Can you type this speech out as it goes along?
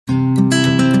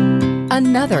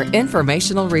another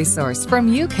informational resource from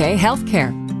UK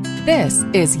Healthcare. This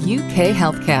is UK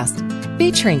Healthcast,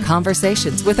 featuring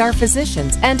conversations with our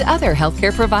physicians and other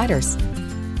healthcare providers.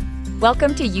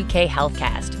 Welcome to UK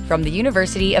Healthcast from the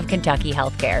University of Kentucky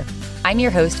Healthcare. I'm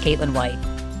your host, Caitlin White.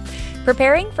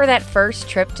 Preparing for that first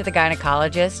trip to the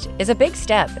gynecologist is a big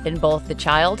step in both the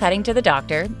child heading to the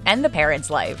doctor and the parent's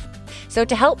life. So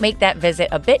to help make that visit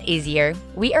a bit easier,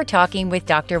 we are talking with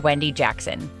Dr. Wendy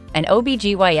Jackson, an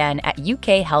OBGYN at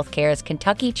UK Healthcare's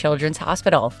Kentucky Children's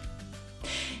Hospital.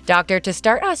 Doctor, to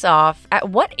start us off, at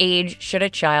what age should a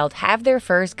child have their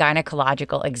first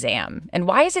gynecological exam? And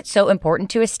why is it so important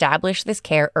to establish this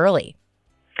care early?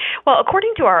 Well,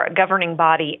 according to our governing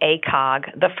body,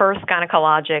 ACOG, the first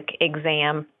gynecologic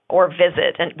exam or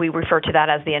visit, and we refer to that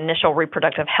as the initial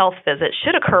reproductive health visit,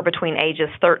 should occur between ages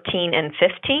 13 and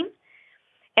 15.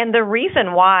 And the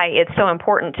reason why it's so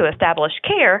important to establish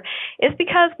care is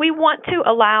because we want to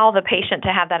allow the patient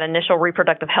to have that initial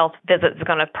reproductive health visit that's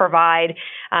going to provide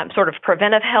sort of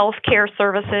preventive health care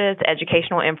services,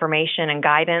 educational information, and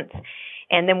guidance.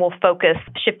 And then we'll focus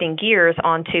shifting gears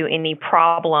onto any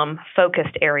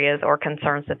problem-focused areas or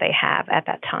concerns that they have at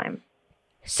that time.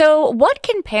 So what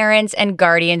can parents and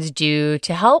guardians do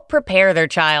to help prepare their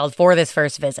child for this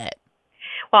first visit?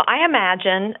 Well, I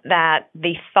imagine that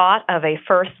the thought of a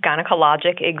first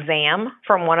gynecologic exam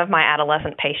from one of my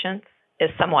adolescent patients is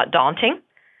somewhat daunting.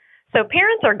 So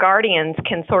parents or guardians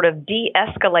can sort of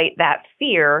de-escalate that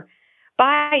fear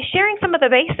by sharing some of the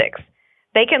basics.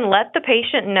 They can let the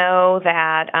patient know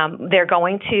that they're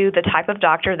going to the type of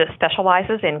doctor that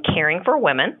specializes in caring for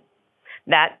women.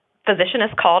 That physician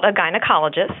is called a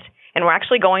gynecologist, and we're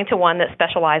actually going to one that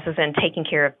specializes in taking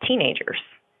care of teenagers.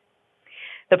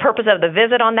 The purpose of the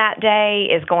visit on that day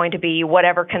is going to be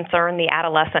whatever concern the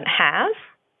adolescent has,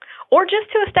 or just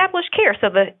to establish care so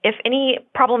that if any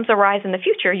problems arise in the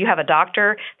future, you have a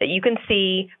doctor that you can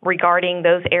see regarding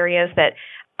those areas that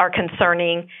are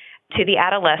concerning to the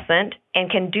adolescent and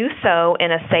can do so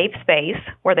in a safe space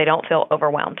where they don't feel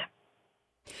overwhelmed.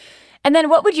 And then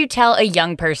what would you tell a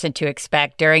young person to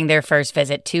expect during their first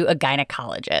visit to a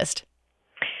gynecologist?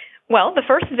 Well, the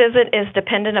first visit is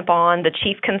dependent upon the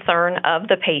chief concern of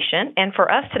the patient. And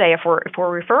for us today, if we're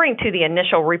referring to the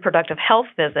initial reproductive health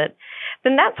visit,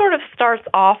 then that sort of starts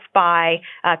off by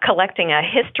collecting a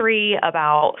history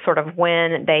about sort of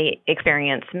when they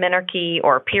experience menarche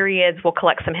or periods. We'll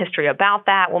collect some history about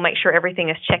that. We'll make sure everything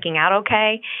is checking out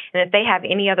okay. And if they have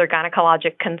any other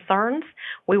gynecologic concerns,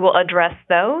 we will address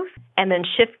those and then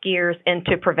shift gears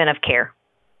into preventive care.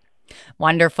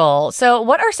 Wonderful. So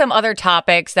what are some other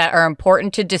topics that are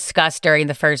important to discuss during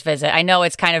the first visit? I know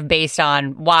it's kind of based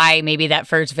on why maybe that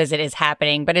first visit is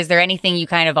happening, but is there anything you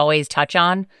kind of always touch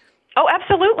on? Oh,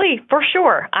 absolutely, for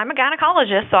sure. I'm a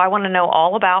gynecologist, so I want to know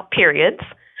all about periods.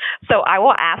 So I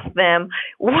will ask them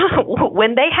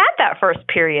when they had that first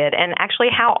period and actually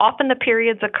how often the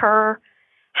periods occur,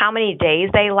 how many days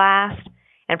they last,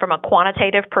 and from a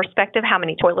quantitative perspective, how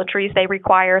many toiletries they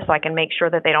require so I can make sure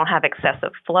that they don't have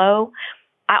excessive flow.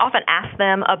 I often ask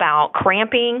them about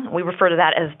cramping. We refer to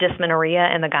that as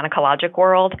dysmenorrhea in the gynecologic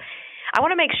world. I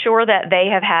want to make sure that they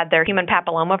have had their human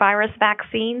papillomavirus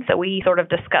vaccine, so we sort of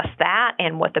discuss that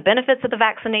and what the benefits of the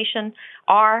vaccination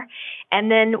are, and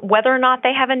then whether or not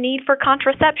they have a need for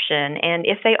contraception, and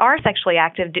if they are sexually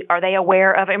active, are they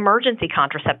aware of emergency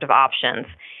contraceptive options?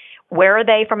 Where are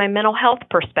they from a mental health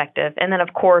perspective? And then,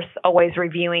 of course, always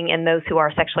reviewing in those who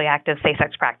are sexually active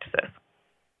safe-sex practices.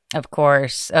 Of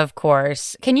course, of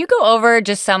course. Can you go over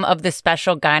just some of the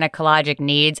special gynecologic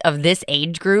needs of this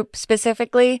age group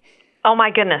specifically? Oh,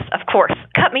 my goodness, of course.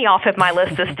 Cut me off if my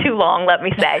list is too long, let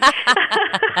me say.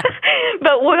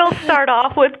 But we'll start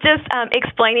off with just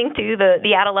explaining to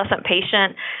the adolescent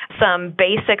patient some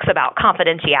basics about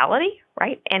confidentiality,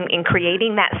 right? And in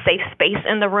creating that safe space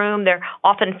in the room, they're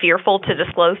often fearful to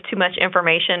disclose too much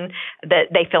information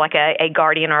that they feel like a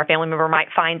guardian or a family member might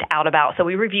find out about. So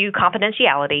we review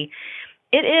confidentiality.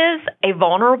 It is a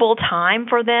vulnerable time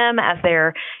for them as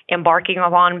they're embarking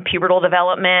upon pubertal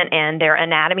development and their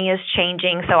anatomy is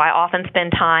changing. So I often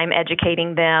spend time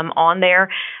educating them on their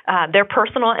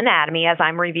personal anatomy as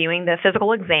I'm reviewing the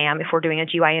physical exam, if we're doing a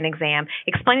GYN exam,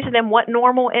 explaining to them what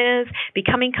normal is,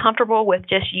 becoming comfortable with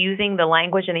just using the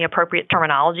language and the appropriate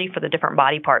terminology for the different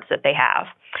body parts that they have.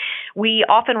 We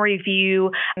often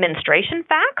review menstruation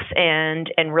facts and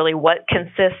really what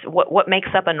makes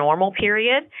up a normal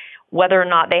period, whether or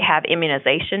not they have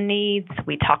immunization needs.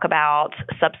 We talk about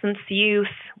substance use.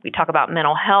 We talk about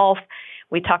mental health.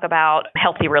 We talk about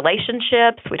healthy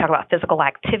relationships. We talk about physical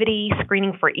activity.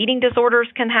 Screening for eating disorders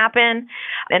can happen.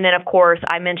 And then, of course,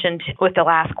 I mentioned with the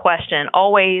last question,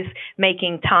 always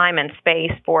making time and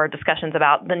space for discussions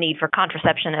about the need for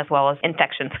contraception as well as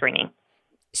infection screening.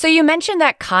 So you mentioned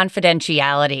that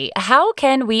confidentiality. How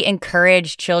can we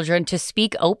encourage children to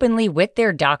speak openly with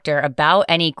their doctor about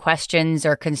any questions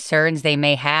or concerns they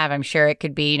may have? I'm sure it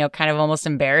could be, kind of almost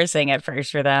embarrassing at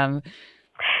first for them.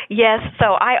 Yes,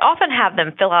 so I often have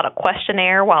them fill out a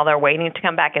questionnaire while they're waiting to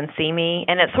come back and see me,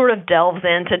 and it sort of delves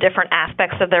into different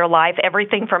aspects of their life,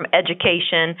 everything from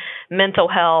education, mental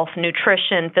health,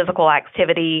 nutrition, physical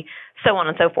activity, so on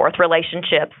and so forth,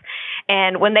 relationships.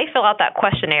 And when they fill out that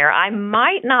questionnaire, I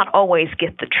might not always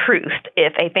get the truth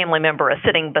if a family member is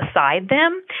sitting beside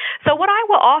them. So what I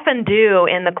will often do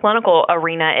in the clinical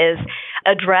arena is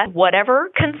address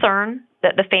whatever concern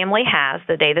that the family has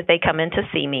the day that they come in to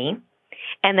see me.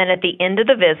 And then at the end of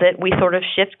the visit, we sort of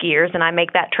shift gears and I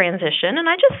make that transition. And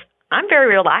I'm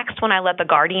very relaxed when I let the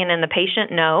guardian and the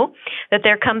patient know that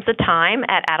there comes a time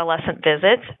at adolescent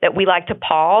visits that we like to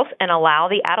pause and allow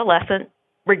the adolescent,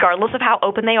 regardless of how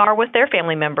open they are with their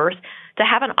family members, to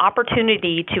have an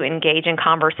opportunity to engage in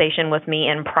conversation with me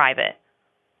in private.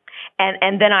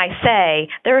 And then I say,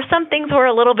 there are some things we're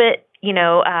a little bit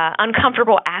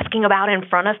uncomfortable asking about in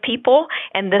front of people,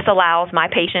 and this allows my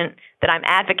patient that I'm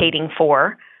advocating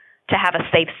for to have a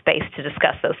safe space to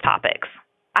discuss those topics.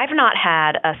 I've not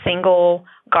had a single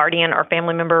guardian or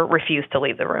family member refuse to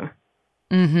leave the room.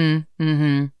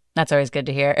 That's always good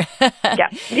to hear.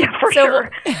 Yeah, for sure.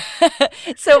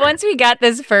 So once we got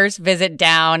this first visit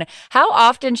down, how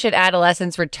often should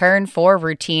adolescents return for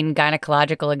routine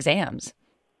gynecological exams?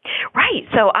 Right.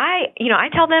 So I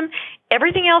tell them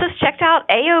everything else is checked out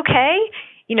A-okay.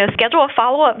 Schedule a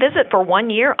follow-up visit for 1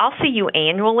 year. I'll see you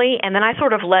annually. And then I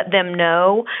sort of let them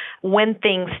know when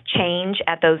things change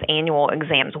at those annual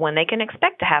exams, when they can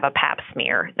expect to have a pap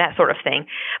smear, that sort of thing.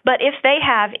 But if they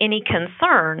have any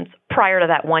concerns prior to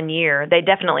that 1 year, they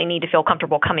definitely need to feel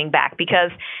comfortable coming back,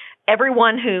 because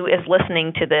everyone who is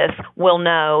listening to this will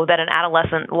know that an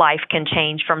adolescent life can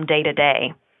change from day to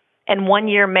day. And 1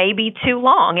 year may be too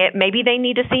long. Maybe they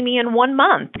need to see me in 1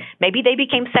 month. Maybe they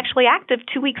became sexually active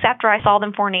 2 weeks after I saw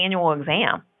them for an annual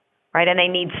exam, right? And they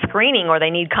need screening or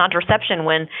they need contraception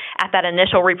when at that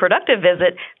initial reproductive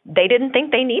visit, they didn't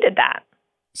think they needed that.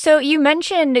 So you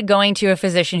mentioned going to a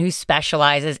physician who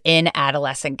specializes in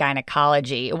adolescent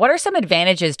gynecology. What are some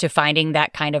advantages to finding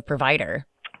that kind of provider?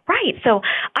 Right. So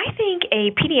I think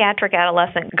a pediatric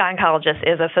adolescent gynecologist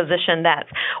is a physician that's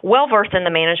well-versed in the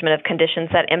management of conditions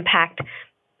that impact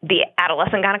the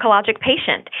adolescent gynecologic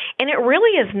patient. And it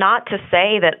really is not to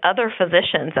say that other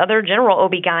physicians, other general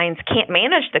OB-GYNs can't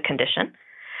manage the condition.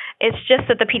 It's just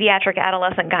that the pediatric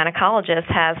adolescent gynecologist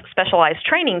has specialized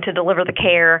training to deliver the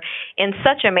care in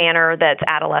such a manner that's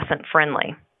adolescent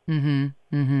friendly.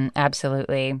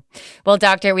 Absolutely. Well,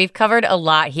 doctor, we've covered a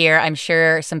lot here. I'm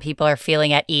sure some people are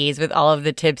feeling at ease with all of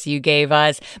the tips you gave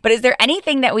us. But is there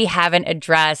anything that we haven't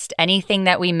addressed, anything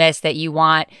that we missed that you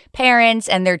want parents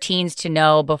and their teens to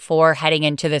know before heading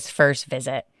into this first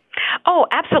visit? Oh,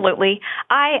 absolutely.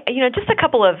 Just a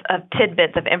couple of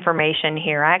tidbits of information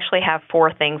here. I actually have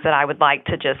 4 things that I would like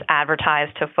to just advertise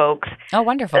to folks. Oh,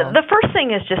 wonderful. The first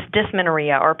thing is just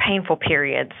dysmenorrhea or painful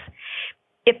periods.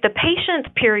 If the patient's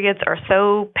periods are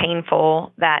so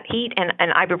painful that heat and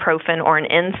ibuprofen or an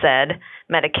NSAID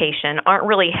medication aren't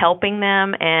really helping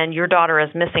them and your daughter is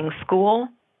missing school,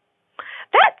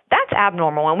 that's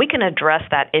abnormal, and we can address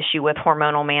that issue with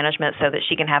hormonal management so that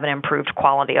she can have an improved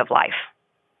quality of life.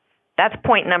 That's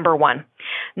point number 1.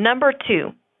 Number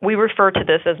 2, we refer to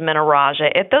this as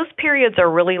menorrhagia. If those periods are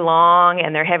really long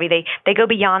and they're heavy, they go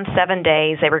beyond 7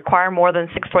 days, they require more than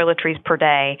 6 toiletries per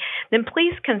day, then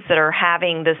please consider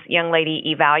having this young lady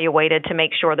evaluated to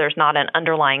make sure there's not an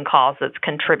underlying cause that's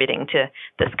contributing to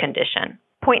this condition.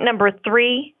 Point number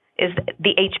 3 is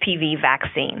the HPV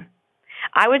vaccine.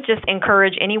 I would just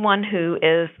encourage anyone who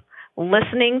is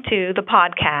listening to the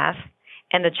podcast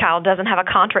and the child doesn't have a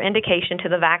contraindication to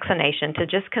the vaccination to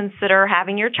just consider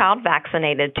having your child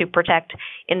vaccinated to protect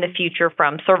in the future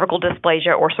from cervical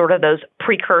dysplasia or sort of those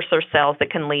precursor cells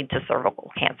that can lead to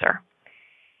cervical cancer.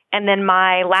 And then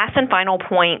my last and final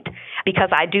point, because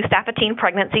I do staff a teen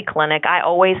pregnancy clinic, I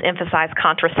always emphasize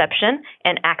contraception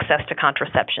and access to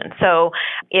contraception. So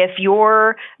if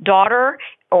your daughter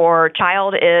or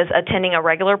child is attending a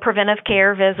regular preventive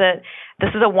care visit,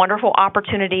 this is a wonderful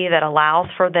opportunity that allows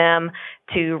for them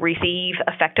to receive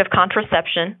effective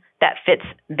contraception that fits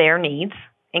their needs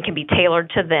and can be tailored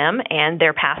to them and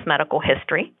their past medical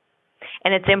history.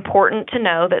 And it's important to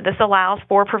know that this allows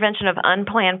for prevention of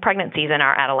unplanned pregnancies in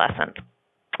our adolescents.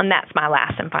 And that's my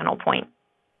last and final point.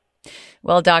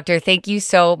 Well, doctor, thank you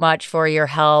so much for your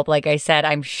help. Like I said,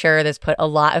 I'm sure this put a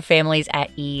lot of families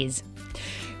at ease.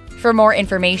 For more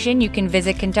information, you can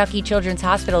visit Kentucky Children's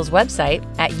Hospital's website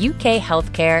at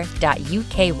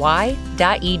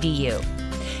ukhealthcare.uky.edu.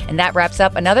 And that wraps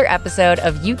up another episode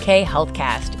of UK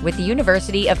Healthcast with the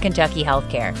University of Kentucky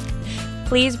Healthcare.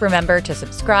 Please remember to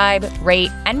subscribe,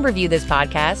 rate, and review this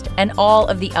podcast and all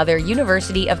of the other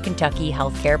University of Kentucky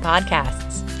Healthcare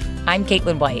podcasts. I'm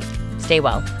Caitlin White. Stay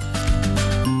well.